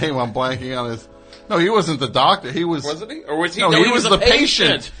his name? I'm blanking on his. No, he wasn't the Doctor. He was. Wasn't he? Or was he? No, he was the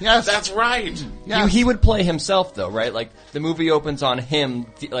patient. Yes, that's right. He would play himself though, right? Like the movie opens on him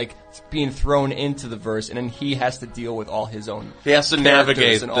being thrown into the verse, and then he has to deal with all his own. He has to characters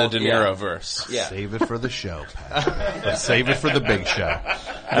navigate and the all- De Niro verse. Yeah. Save it for the show, Pat. Let's save it for the big show.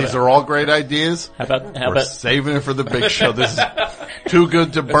 These are all great ideas. How We're saving it for the big show. This is too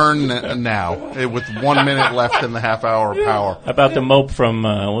good to burn now, with 1 minute left in the half hour of power. How about the mope from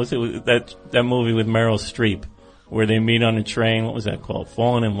what was it that movie with Meryl Streep where they meet on a train? What was that called?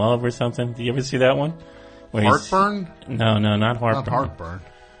 Falling in Love or something? Did you ever see that one? Where Heartburn? No, not Heartburn. Not Heartburn.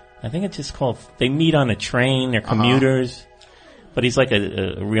 I think it's just called. They meet on a train. They're commuters, but he's like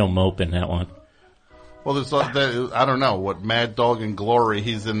a real mope in that one. Well, there's I don't know what Mad Dog and Glory.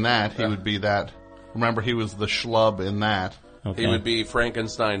 He's in that. He would be that. Remember, he was the schlub in that. He would be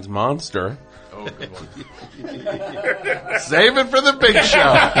Frankenstein's monster. Oh, good one. Save it for the big show.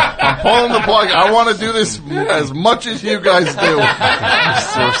 I'm pulling the plug. I want to do this as much as you guys do.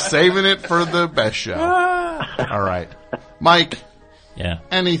 So we're saving it for the best show. All right. Mike. Yeah.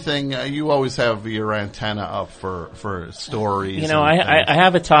 Anything, you always have your antenna up for stories. You know, I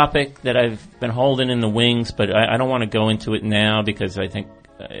have a topic that I've been holding in the wings, but I don't want to go into it now because I think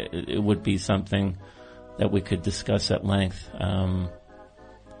it would be something that we could discuss at length.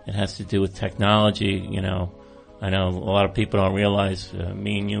 It has to do with technology. You know, I know a lot of people don't realize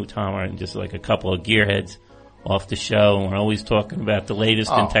me and you, Tom, are just like a couple of gearheads off the show, and we're always talking about the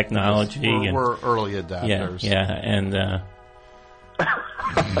latest in technology. We're early adapters. Yeah, and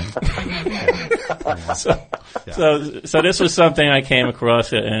so this was something I came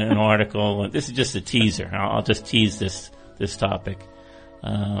across in an article. This is just a teaser. I'll just tease this topic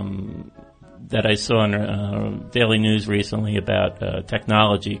that I saw in Daily News recently about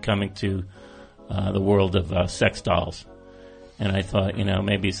technology coming to the world of sex dolls. And I thought,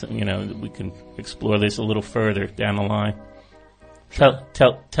 maybe we can explore this a little further down the line.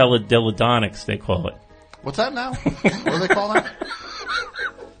 Teledildonics, they call it. What's that now? What do they call that?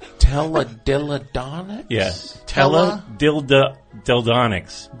 Teledildonics? Yes.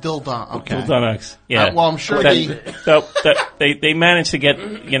 Teledildonics. Okay. Dildonics. Yeah. Well, I'm sure they managed to get,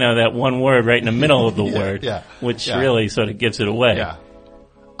 that one word right in the middle of the word, which really sort of gives it away. Yeah.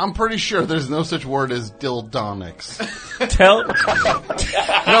 I'm pretty sure there's no such word as dildonics. No, but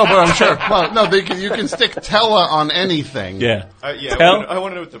I'm sure. Well, no, you can stick tele on anything. Yeah. I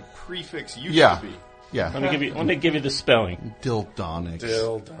want to know what the prefix used to be. Yeah. Let me give you the spelling. Dildonics.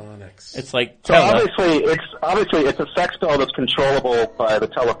 It's like So obviously it's a sex doll that's controllable by the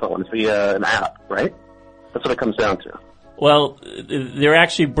telephone via an app, right? That's what it comes down to. Well, they're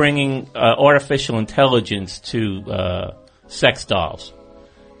actually bringing artificial intelligence to sex dolls.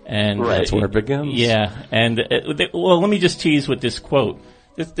 And that's where it begins. Yeah, and let me just tease with this quote.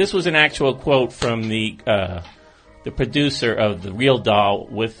 This was an actual quote from the producer of the real doll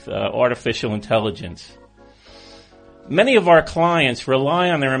with artificial intelligence. Many of our clients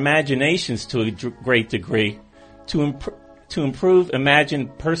rely on their imaginations to a great degree to impose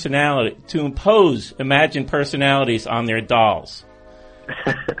imagined personalities on their dolls.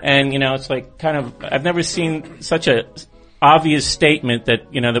 And it's like kind of I've never seen such a obvious statement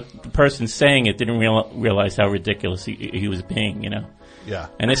that the person saying it didn't realize how ridiculous he was being. Yeah.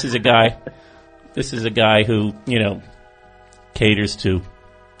 And this is a guy who caters to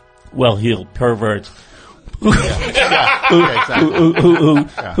well-heeled perverts who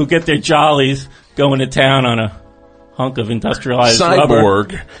get their jollies going to town on a hunk of industrialized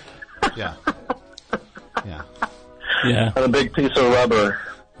cyborg. Rubber. Yeah. Yeah. Yeah. And a big piece of rubber.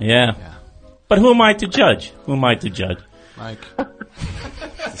 Yeah. But who am I to judge? Like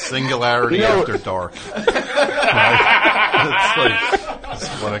singularity after dark. That's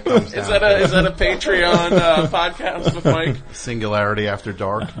what it comes down to. Is that a Patreon podcast with Mike? Singularity after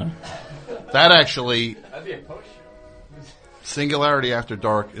dark. That actually, Singularity After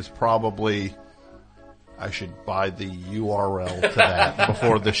Dark is probably. I should buy the URL to that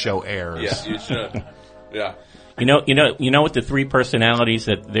before the show airs. Yes, you should. Yeah. You know what the three personalities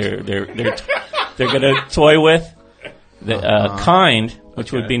that they're going to toy with. Kind,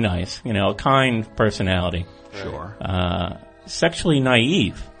 which would be nice. A kind personality. Sure. Sexually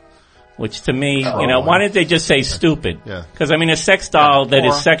naive. Which to me, why didn't they just say stupid? Yeah. Because, a sex doll that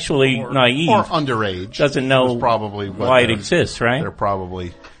is sexually naive. Or underage. Doesn't know probably why it exists, right? They're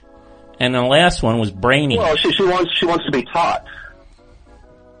probably. And the last one was brainy. Well, she wants to be taught.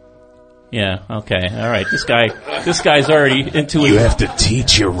 Yeah, okay, all right. This guy's already into his... You have to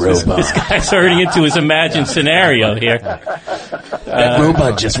teach your robot. This guy's already into his imagined scenario here. That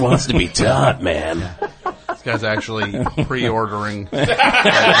robot just wants to be taught, man. This guy's actually pre-ordering right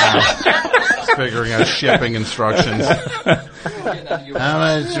now. He's figuring out shipping instructions. How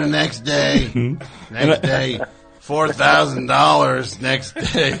much your next day? Next day, $4,000 next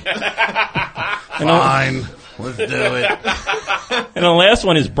day. Fine, let's do it. And the last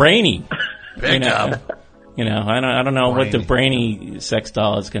one is brainy. Pick up. I don't know what the brainy sex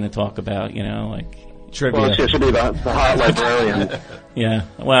doll is going to talk about. Trivia. Well, it should be the hot librarian. Yeah.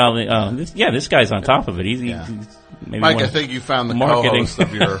 Well, this guy's on top of it. He's maybe Mike, I think you found the co-host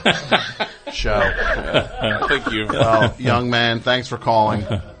of your show. Thank you. Well, young man, thanks for calling.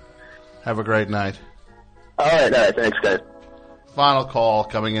 Have a great night. All right. Thanks, guys. Final call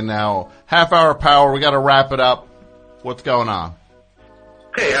coming in now. Half hour power. We got to wrap it up. What's going on?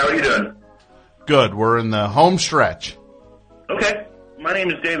 Hey, how are you doing? Good. We're in the home stretch. Okay. My name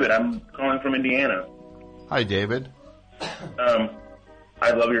is David. I'm calling from Indiana. Hi, David.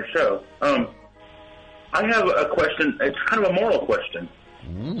 I love your show. I have a question. It's kind of a moral question.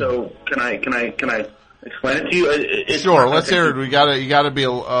 So can I explain it to you? Sure. Let's hear it. You gotta be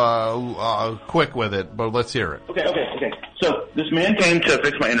quick with it, but let's hear it. Okay. So this man came to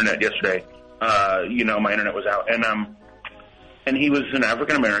fix my internet yesterday. My internet was out, and he was an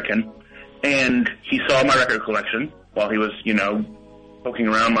African American, and he saw my record collection while he was, poking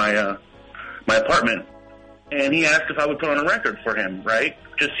around my apartment, and he asked if I would put on a record for him. Right?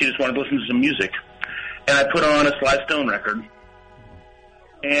 He just wanted to listen to some music, and I put on a Sly Stone record,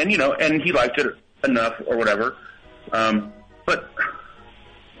 and and he liked it enough or whatever. But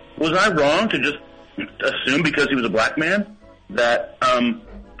was I wrong to just assume because he was a black man that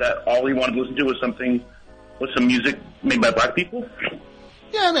all he wanted to listen to was some music made by black people?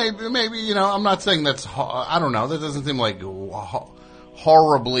 Yeah, maybe. I'm not saying that's. I don't know. That doesn't seem like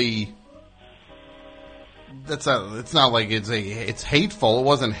horribly. It's not like it's hateful. It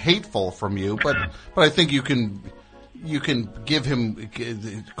wasn't hateful from you, but I think you can give him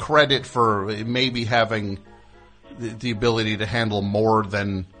credit for maybe having the ability to handle more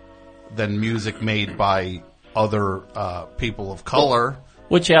than music made by other people of color.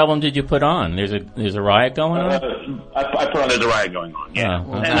 Which album did you put on? There's a riot going on. I put on There's a Riot Going On. Yeah,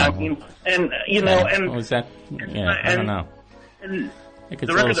 was that? Yeah, I don't know. And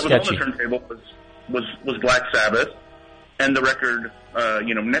the record that was on the turntable was Black Sabbath, and the record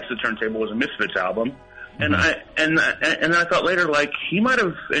next to the turntable was a Misfits album. And then I thought later, like, he might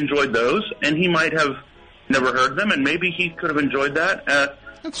have enjoyed those, and he might have never heard them, and maybe he could have enjoyed that.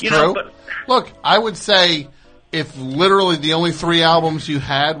 That's true. Look, I would say if literally the only three albums you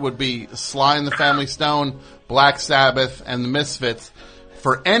had would be Sly and the Family Stone, Black Sabbath, and the Misfits,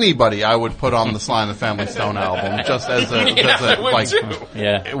 for anybody, I would put on the Sly and the Family Stone album just as a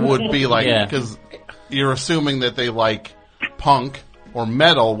it would be like, because you're assuming that they like punk or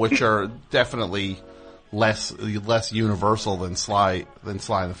metal, which are definitely less universal than Sly and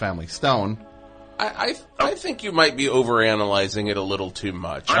the Family Stone. I think you might be overanalyzing it a little too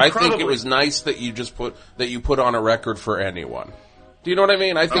much. I think it was nice that you put on a record for anyone. Do you know what I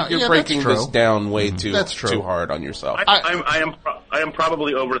mean? I think you're breaking this down way too hard on yourself. I am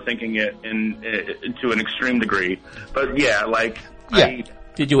probably overthinking it to an extreme degree, but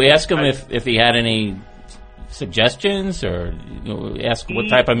did you ask him if he had any suggestions, or ask what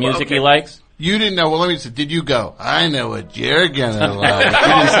type of music he likes? You didn't know. Well, let me say, did you go, I know what you're gonna like? You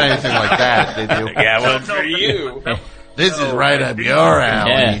didn't say anything like that, did you? Yeah, well, for you. This is right up your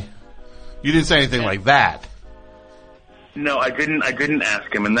alley. Yeah. You didn't say anything like that. No, I didn't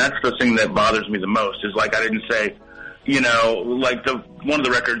ask him, and that's the thing that bothers me the most. Is like I didn't say, like one of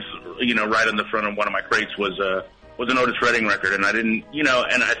the records, right on the front of one of my crates was an Otis Redding record, and I didn't,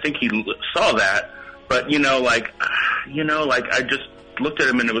 and I think he saw that, but I just looked at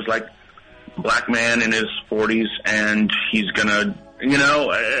him and it was like, black man in his 40s, and he's gonna,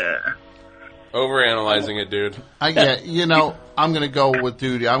 overanalyzing it, dude. I get, I'm gonna go with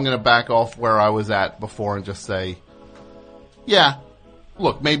duty. I'm gonna back off where I was at before and just say, yeah,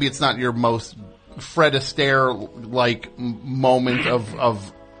 look, maybe it's not your most Fred Astaire like moment of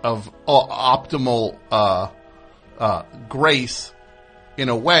optimal grace in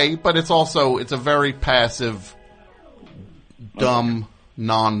a way, but it's a very passive, dumb,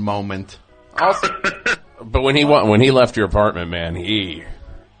 non-moment. But when he left your apartment, man, he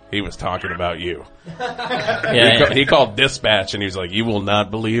was talking about you. He called dispatch and he was like, "You will not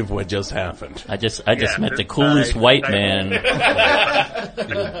believe what just happened." I just met the coolest white man.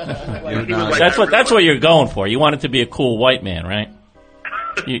 That's what you're going for. You want it to be a cool white man, right?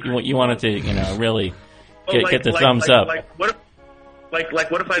 You want it to, really get the thumbs up. What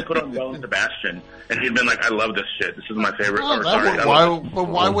if I put on Joan Sebastian and he'd been like, "I love this shit. This is my favorite."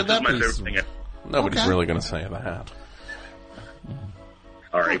 Why would that be? Nobody's really going to say that.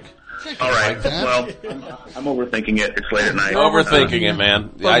 All right. Well, I'm overthinking it. It's late at night. Overthinking it,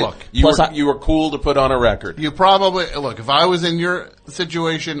 man. You were cool to put on a record. You probably look. If I was in your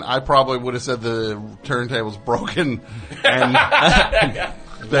situation, I probably would have said the turntable's broken, and then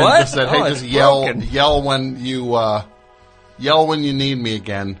just said, "Hey, just yell when you need me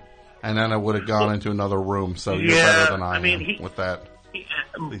again," and then I would have gone into another room. So you're better than I am with that.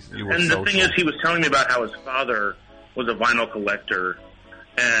 The thing is, he was telling me about how his father was a vinyl collector,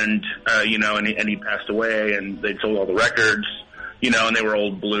 and and he passed away, and they sold all the records, and they were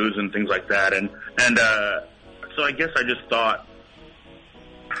old blues and things like that, and so I guess I just thought,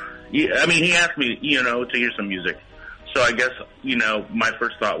 he asked me, to hear some music, so I guess my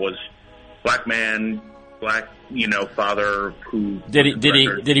first thought was black man, black father who did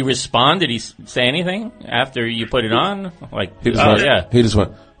he respond? Did he say anything after you put it on? Like, he just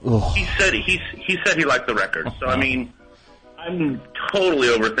went. Oh. He said he liked the record. So I'm totally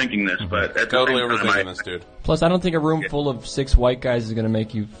overthinking this, but at the same time, this, dude. Plus, I don't think a room full of 6 white guys is going to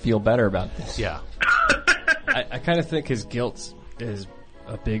make you feel better about this. Yeah. I kind of think his guilt is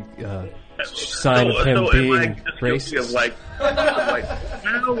a big sign of him being racist.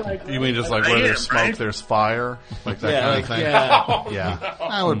 You mean just like where there's smoke, there's fire? Like that kind of thing? Yeah.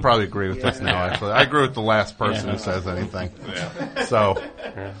 I would probably agree with this now, actually. I agree with the last person who says anything. Yeah. So,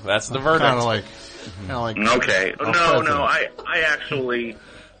 that's the verdict. Kind of like okay. No, I actually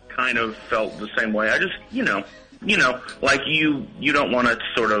kind of felt the same way. I just, like you don't want to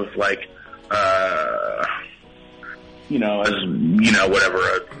sort of like,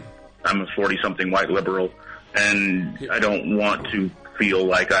 whatever, I'm a 40-something white liberal, and I don't want to feel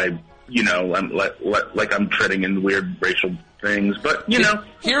like I'm like I'm treading in weird racial things, but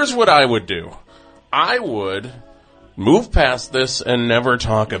Here's what I would do. I would move past this and never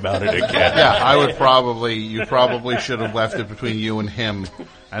talk about it again. Yeah, you probably should have left it between you and him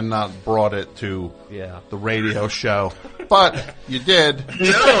and not brought it to the radio show. But you did.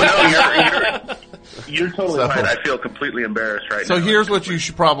 No, you're totally right. I feel completely embarrassed right now. So here's what you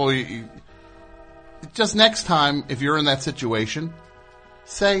should probably, just next time, if you're in that situation,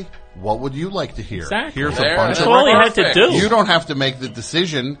 say, what would you like to hear? Exactly. Here's a bunch of That's all you had to do. You don't have to make the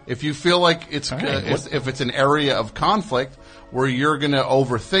decision. If you feel like if it's an area of conflict where you're going to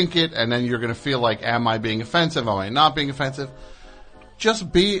overthink it and then you're going to feel like, am I being offensive? Am I not being offensive?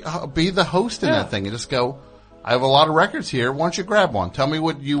 Just be the host in that thing and just go, I have a lot of records here. Why don't you grab one? Tell me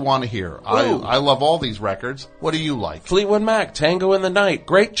what you want to hear. I love all these records. What do you like? Fleetwood Mac, Tango in the Night.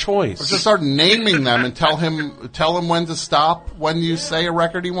 Great choice. Or just start naming them and tell him when to stop when you say a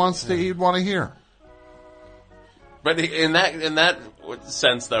record he'd want to hear. But in that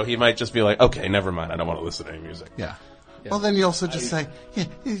sense, though, he might just be like, okay, never mind. I don't want to listen to any music. Yeah. Well, then you also just say,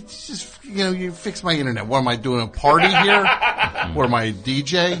 you fix my internet. What am I doing, a party here? What am I, a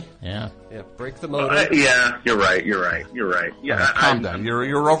DJ? Yeah. Yeah, break the motor. You're right. Yeah, calm down. You're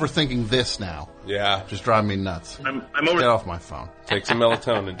overthinking this now. Yeah. Just driving me nuts. Get off my phone. Take some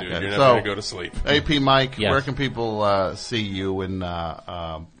melatonin, dude. You're never going to go to sleep. AP Mike, where can people see you in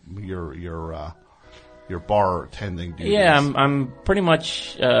your bartending duties? Yeah, I'm pretty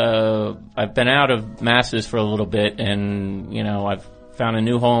much. I've been out of Masses for a little bit, and I've found a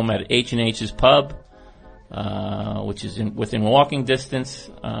new home at H&H's Pub, which is within walking distance.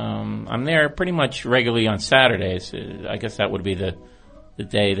 I'm there pretty much regularly on Saturdays. I guess that would be the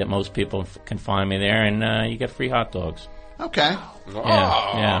day that most people can find me there, and you get free hot dogs. Okay.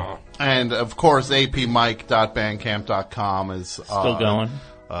 Yeah. And of course, apmike.bandcamp.com is still going,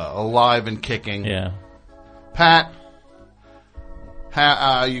 alive and kicking. Yeah. Pat,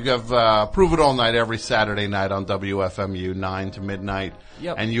 you have Prove It All Night every Saturday night on WFMU, 9 to midnight.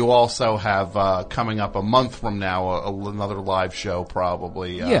 Yep. And you also have, coming up a month from now, another live show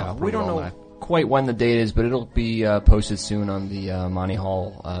probably. We don't know quite when the date is, but it'll be posted soon on the Monty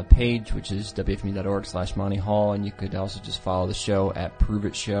Hall page, which is wfmu.org/Monty Hall, and you could also just follow the show at Prove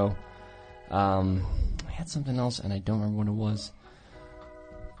It Show. I had something else, and I don't remember what it was.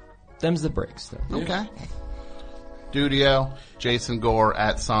 Them's the breaks, though. Okay. Studio. Jason Gore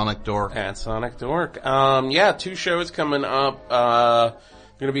at Sonic Dork. At Sonic Dork. 2 shows coming up. Going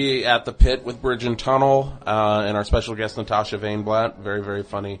to be at the Pit with Bridge and Tunnel, and our special guest Natasha Vainblatt, very, very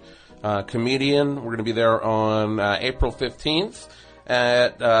funny comedian. We're going to be there on April 15th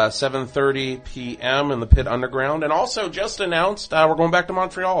at 7:30 p.m. in the Pit Underground. And also just announced we're going back to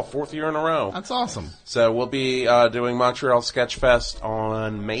Montreal, 4th year in a row. That's awesome. So we'll be doing Montreal Sketch Fest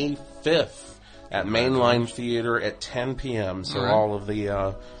on May 5th at Mainline Theater at 10 p.m. So all of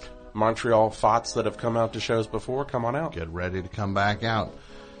the Montreal FOTs that have come out to shows before, come on out. Get ready to come back out.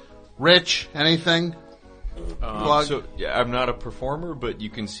 Rich, anything? So, yeah, I'm not a performer, but you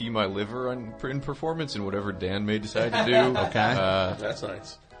can see my liver in performance and whatever Dan may decide to do. Okay. That's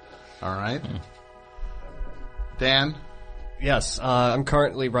nice. All right. Dan? Yes, I'm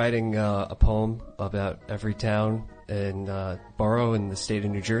currently writing a poem about every town and borough in the state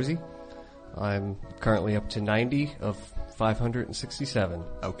of New Jersey. I'm currently up to 90 of 567.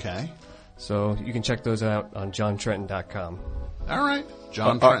 Okay. So you can check those out on johntrenton.com. All right.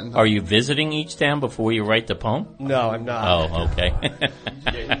 John Trenton. Are you visiting each town before you write the poem? No, I'm not. Oh, okay.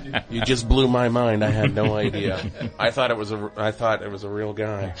 You just blew my mind. I had no idea. I thought it was a real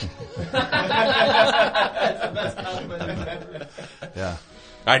guy. Yeah.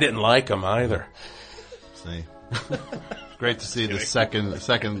 I didn't like him either. See. Great to see the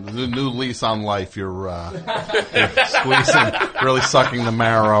second new lease on life. You're squeezing, really sucking the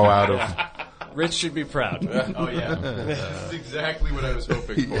marrow out of. Rich should be proud. Oh yeah, that's exactly what I was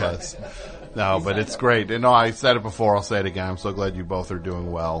hoping for. Yes. No, but it's great. You know, I said it before. I'll say it again. I'm so glad you both are doing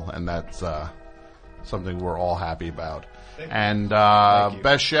well, and that's something we're all happy about. And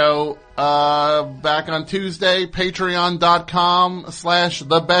best show back on Tuesday.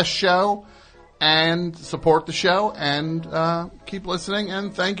 Patreon.com/thebestshow. And support the show, and keep listening,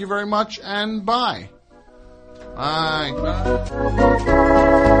 and thank you very much, and bye. Bye.